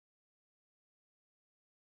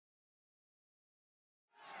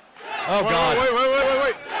Oh, God.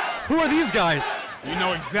 Wait. Who are these guys? You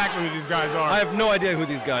know exactly who these guys are. I have no idea who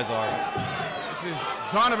these guys are. This is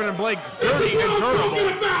Donovan and Blake, dirty and durable.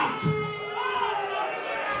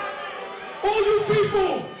 All you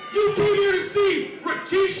people, you came here to see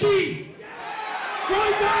Rikishi,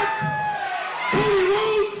 Ryback, Cody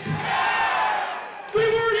Rhodes. We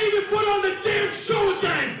weren't even put on the damn show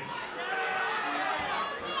again.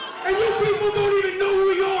 And you people don't even know who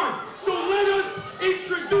we are. So let us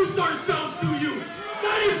introduce ourselves to you.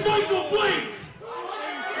 That is Michael Blake.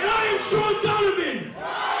 And I am Shawn Donavan.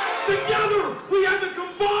 Together, we have a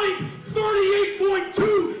combined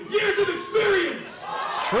 38.2 years of experience.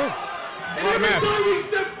 It's true. And every time we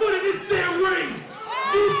step foot in this damn ring,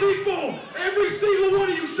 you people, every single one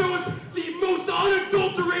of you show us the most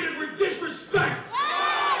unadulterated disrespect.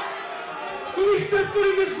 When we step foot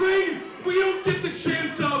in this ring, we don't get the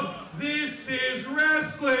chance of, this is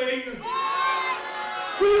wrestling.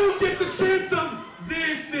 We don't get the chance of,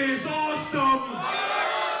 this is awesome.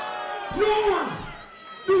 Nor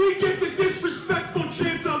do we get the disrespectful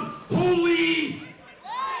chance of, holy.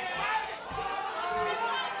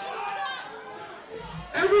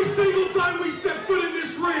 Every single time we step foot in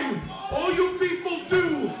this ring, all you people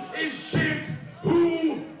do is chant,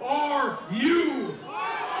 who are you?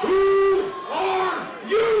 Who are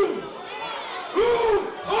you? Who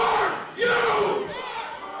are you?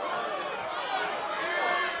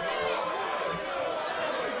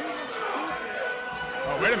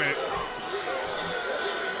 Oh, wait a minute.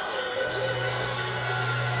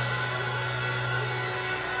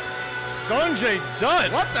 Sonjay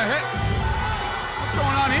Dutt. What the heck? What's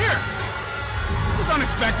going on here? This is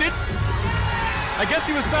unexpected. I guess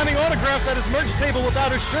he was signing autographs at his merch table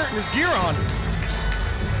without his shirt and his gear on.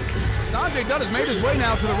 Sonjay Dutt has made his way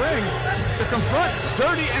now to the ring to confront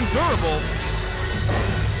Dirty and Durable.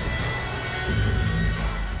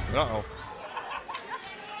 Uh-oh.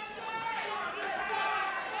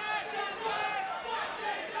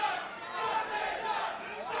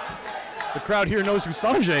 The crowd here knows who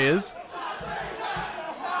Sonjay is.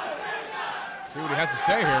 See what he has to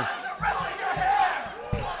say here.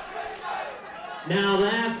 Now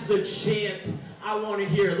that's a chant I want to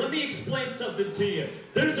hear. Let me explain something to you.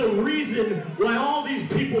 There's a reason why all these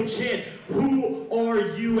people chant, who are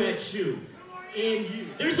you at you? And you.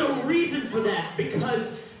 There's a reason for that,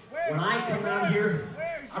 because when I come out here,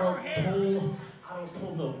 I don't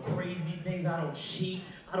pull no crazy things, I don't cheat,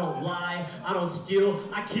 I don't lie, I don't steal.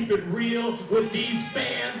 I keep it real with these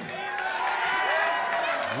fans.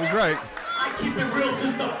 He's right. I keep it real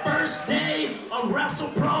since the first day of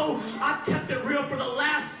WrestlePro. I've kept it real for the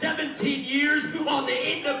last 17 years on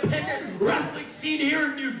the independent wrestling scene here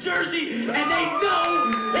in New Jersey, and they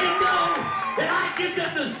know that I give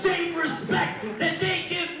them the same respect that they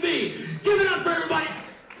give me. Give it up for everybody.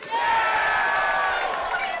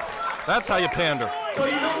 That's how you pander. So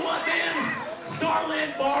you know what, man?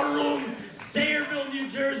 Starland Barroom, Sayreville, New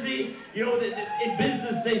Jersey. You know, in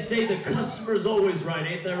business they say the customer's always right,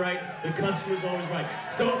 ain't that right? The customer's always right.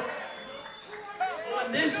 So,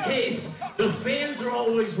 in this case, the fans are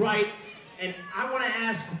always right, and I want to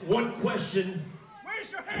ask one question.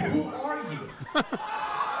 Where's your hand? Who are you?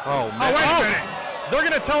 Oh, man. Oh, wait a minute. They're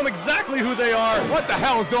going to tell him exactly who they are. What the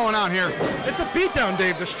hell is going on here? It's a beatdown,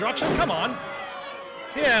 Dave Destruction. Come on.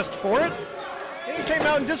 He asked for it. He came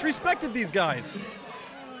out and disrespected these guys.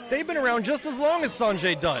 They've been around just as long as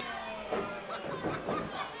Sonjay Dutt.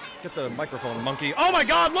 Get the microphone, monkey. Oh my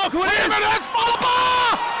God, look who it is! That's Fallah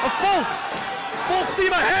Bahh! A full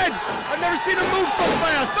steam ahead! I've never seen him move so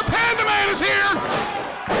fast! The Panda Man is here!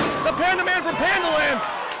 The Panda Man from Pandaland!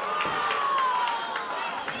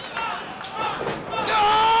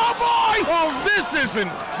 Oh boy! Oh, this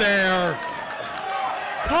isn't fair!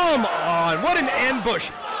 Come on, what an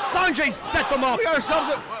ambush! Sonjay set them up! We got ourselves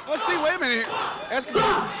a... Let's see, wait a minute here. Ask him.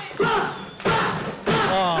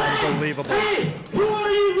 Oh, unbelievable. Hey, who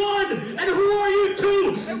are you one, and who are you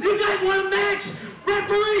two? You guys want a match?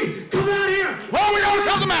 Referee, come out here! Well, we got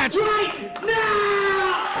ourselves a match! Right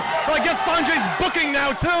now! So I guess Sanjay's booking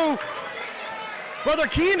now, too. Brother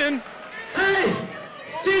Keenan. Hey,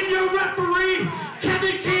 senior referee,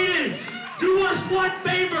 Kevin Keenan, do us one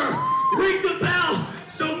favor. Ring the bell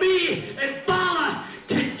so me and Fallah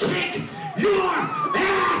can kick your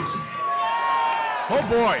ass! Oh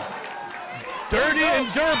boy. Dirty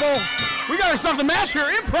and durable. We got ourselves a match here,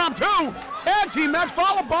 impromptu tag team match.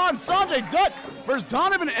 Fallah Bahh and Sonjay Dutt versus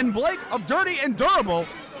Donovan and Blake of Dirty and Durable.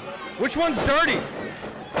 Which one's dirty?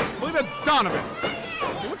 I believe it's Donovan.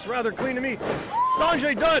 He looks rather clean to me.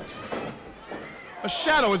 Sonjay Dutt. A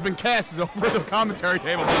shadow has been cast over the commentary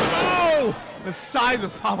table. Oh! The size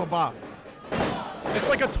of Fallah Bahh. It's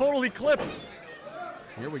like a total eclipse.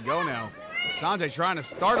 Here we go now. Sonjay trying to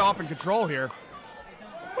start off in control here.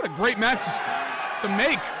 What a great match to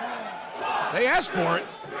make. They asked for it.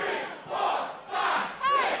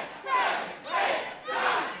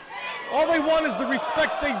 All they want is the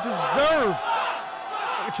respect they deserve.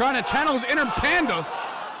 They're trying to channel his inner panda.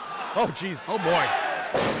 Oh, jeez. Oh, boy.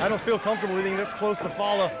 I don't feel comfortable being this close to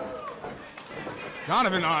Fallah.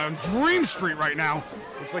 Donovan on Dream Street right now.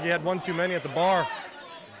 Looks like he had one too many at the bar.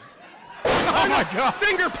 Oh, my God.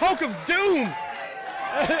 Finger poke of doom.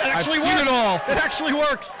 It actually I've seen works. it all. It actually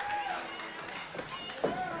works.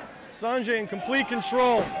 Sonjay in complete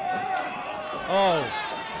control. Oh.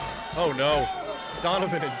 Oh, no.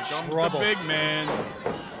 Donovan in trouble. The big man.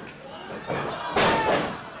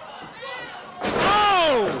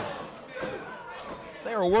 Oh!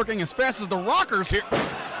 They are working as fast as the Rockers here.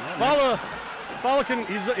 Fallah can,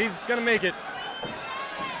 he's gonna make it.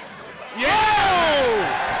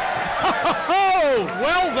 Yeah!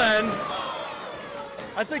 Well then,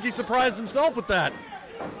 I think he surprised himself with that.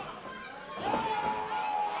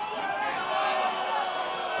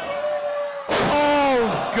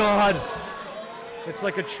 Oh God. It's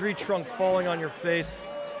like a tree trunk falling on your face.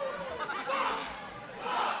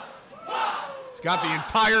 He's got the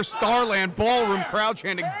entire Starland Ballroom crowd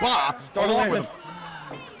chanting Bah. Starland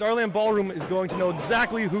Ballroom is going to know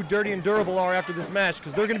exactly who Dirty and Durable are after this match,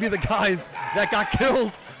 because they're going to be the guys that got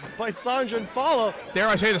killed by Sonjay and Fallah. Dare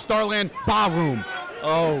I say the Starland Ballroom.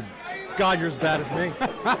 Oh, God, you're as bad as me.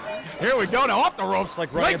 Here we go, now off the ropes. It's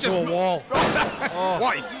like running into a wall. Oh.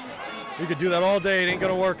 Twice. You could do that all day, it ain't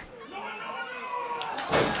going to work.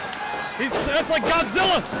 That's like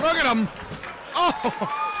Godzilla. Look at him. Oh.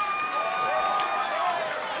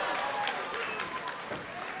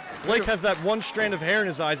 Blake has that one strand of hair in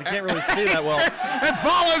his eyes. You can't really see that well. And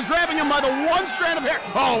Fallah is grabbing him by the one strand of hair.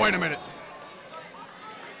 Oh, wait a minute.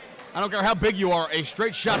 I don't care how big you are, a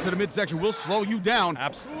straight shot to the midsection will slow you down.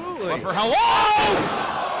 Absolutely. But for how long?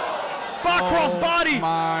 Bah cross body.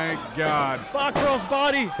 My God. Bah cross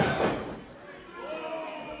body.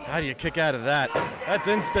 How do you kick out of that? That's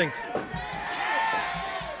instinct.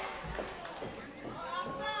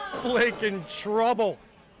 Blake in trouble.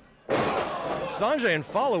 Sonjay and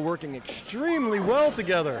Fallah working extremely well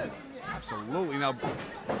together. Absolutely. Now,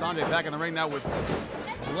 Sonjay back in the ring now with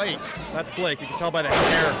Blake. That's Blake. You can tell by the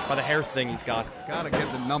hair thing he's got. Gotta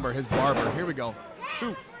get the number, his barber. Here we go.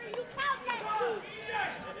 2.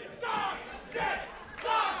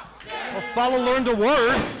 Well, Fallah learned a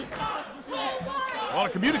word. Well, to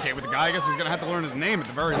communicate with the guy, I guess he's gonna have to learn his name at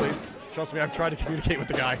the very least. Trust me, I've tried to communicate with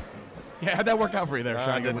the guy. Yeah, how'd that work out for you there,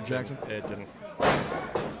 Shotgun with Jackson? Jackson? It didn't.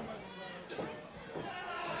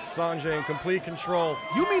 Sonjay in complete control.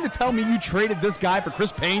 You mean to tell me you traded this guy for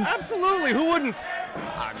Chris Payne? Absolutely, who wouldn't?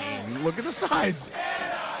 I mean, look at the size.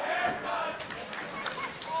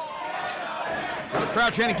 The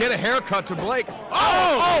crowd trying to get a haircut to Blake.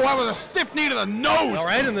 Oh, that was a stiff knee to the nose. All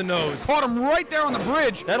right in the nose. Caught him right there on the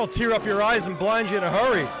bridge. That'll tear up your eyes and blind you in a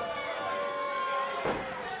hurry.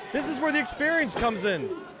 This is where the experience comes in.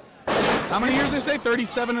 How many years they say?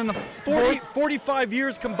 37 and a 45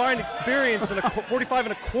 years combined experience and 45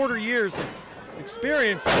 and a quarter years of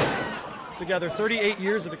experience together. 38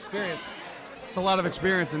 years of experience. It's a lot of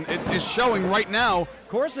experience, and it is showing right now. Of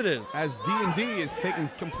course it is. As D&D is taking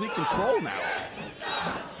complete control now.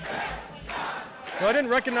 Well, I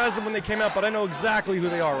didn't recognize them when they came out, but I know exactly who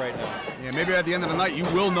they are right now. Yeah, maybe at the end of the night you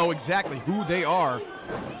will know exactly who they are.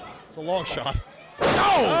 It's a long shot. No!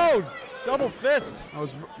 Oh, double fist. I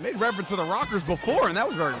was made reference to the Rockers before, and that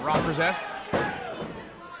was very Rockers-esque.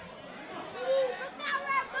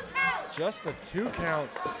 Just a 2 count.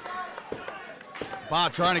 Bah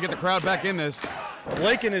trying to get the crowd back in this.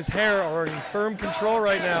 Blake and his hair are in firm control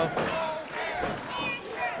right now.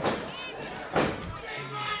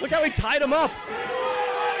 Look how he tied him up.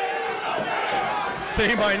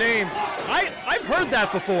 Say my name. I've heard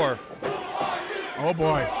that before. Oh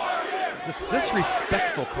boy.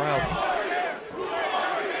 Disrespectful crowd.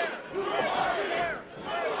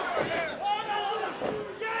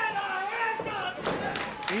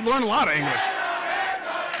 He learned a lot of English.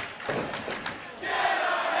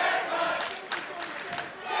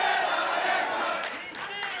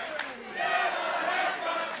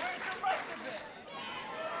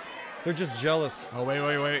 They're just jealous. Oh,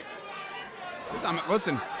 wait.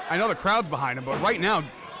 Listen, I know the crowd's behind him, but right now,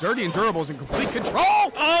 Dirty and Durable is in complete control.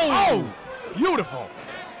 Oh! Beautiful.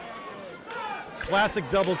 Classic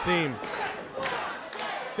double team.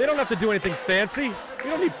 They don't have to do anything fancy. You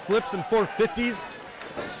don't need flips and 450s.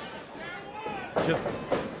 Just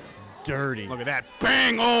dirty. Look at that.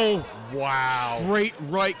 Bang! Oh! Wow. Straight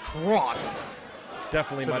right cross.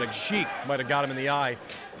 Definitely to the cheek. Might have got him in the eye.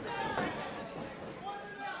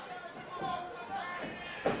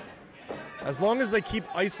 As long as they keep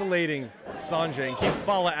isolating Sonjay and keep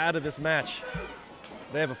Fallah out of this match,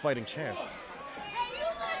 they have a fighting chance.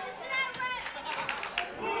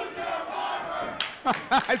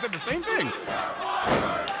 I said the same thing.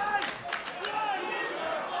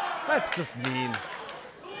 That's just mean.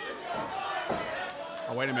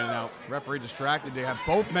 Oh, wait a minute now. Referee distracted. They have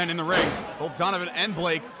both men in the ring, both Donovan and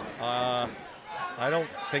Blake. I don't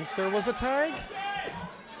think there was a tag.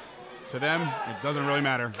 To them, it doesn't really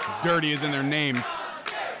matter. Dirty is in their name.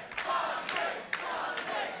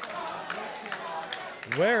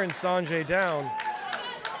 Wearing Sonjay down.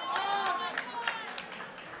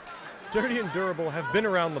 Dirty and Durable have been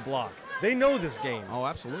around the block. They know this game. Oh,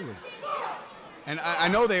 absolutely. And I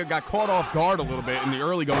know they got caught off guard a little bit in the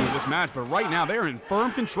early going of this match, but right now they are in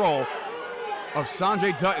firm control of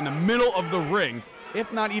Sonjay Dutt in the middle of the ring,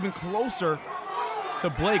 if not even closer to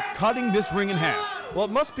Blake, cutting this ring in half. Well,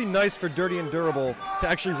 it must be nice for Dirty and Durable to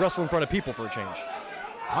actually wrestle in front of people for a change.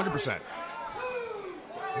 100%.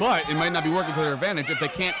 But it might not be working to their advantage if they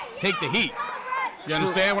can't take the heat. You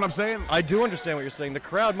understand what I'm saying? I do understand what you're saying. The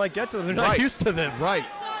crowd might get to them. They're not used to this. Right.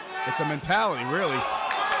 It's a mentality, really.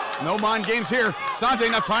 No mind games here. Sonjay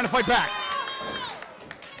now trying to fight back.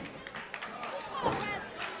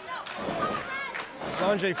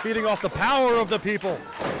 Sonjay feeding off the power of the people.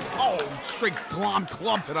 Oh, straight glom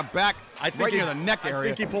club to the back, right near the neck area. I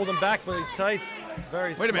think he pulled him back with his tights.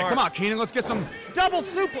 Very smart. Wait a minute, come on, Keenan, let's get some. Double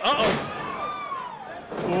super. Uh-oh.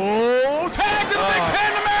 Oh, tag to the big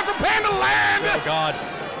Panda Man from Panda Land. Oh, God.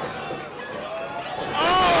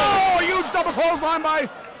 Oh, a huge double clothesline by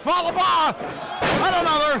Fallah Bahh. And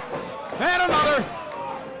another. And another.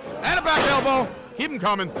 And a back elbow. Keep him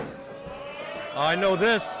coming. I know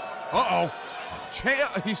this. Uh-oh.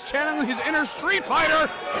 He's channeling his inner Street Fighter.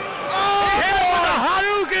 Oh, he hit him with a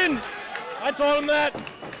Hadouken. I told him that.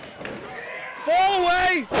 Fall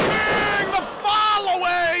away. Bang, the fall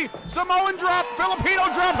away. Samoan drop,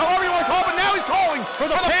 Filipino drop, however you want to call it, but now he's calling for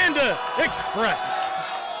the Panda Express.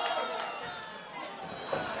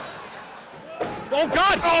 Oh,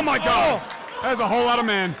 God. Oh, my God. That's a whole lot of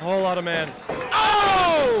man. A whole lot of man.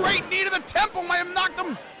 Oh! Straight knee to the temple might have knocked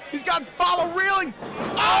him. He's got Fallah reeling.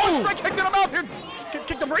 Oh! Straight kick to the mouth here.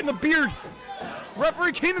 Kicked him right in the beard.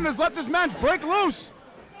 Referee Keenan has let this match break loose.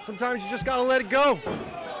 Sometimes you just got to let it go.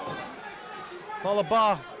 Fallah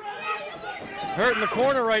Bahh hurt in the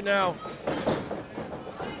corner right now.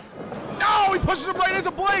 No, he pushes him right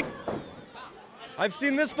into Blake. I've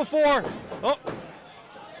seen this before. Oh.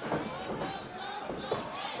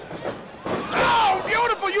 Oh,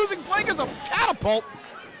 beautiful, using Blake as a catapult.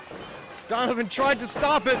 Donovan tried to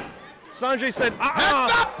stop it. Sonjay said,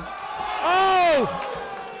 Heads up! Oh!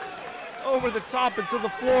 Over the top into the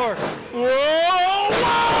floor. Whoa!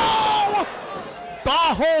 Whoa!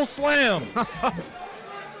 Bahh hole slam.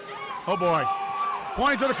 Oh boy.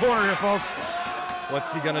 Pointing to the corner here, folks.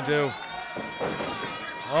 What's he gonna do?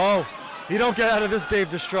 Oh, he don't get out of this, Dave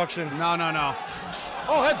Destruction. No, no, no.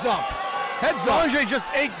 Oh, heads up. Heads up. Sonjay just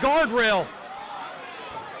ate guardrail.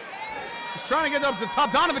 He's trying to get up to the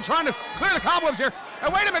top. Donovan trying to clear the cobwebs here.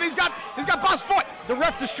 And wait a minute, he's got Bahh's foot. The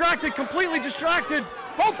ref distracted, completely distracted.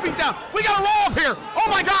 Both feet down. We got a roll up here. Oh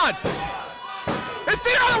my God. His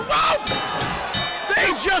feet are on the rope.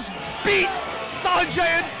 They just beat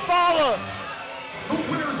Sonjay and Fallah. The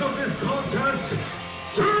winners of this contest,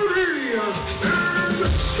 Dirty and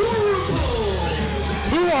Durable.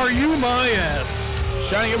 Who are you, my ass?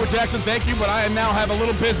 Shining Edward Jackson, thank you, but I now have a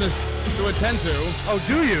little business to attend to. Oh,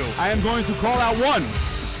 do you? I am going to call out one,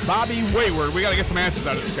 Bobby Wayward. We got to get some answers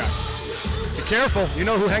out of this guy. Be careful. You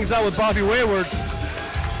know who hangs out with Bobby Wayward?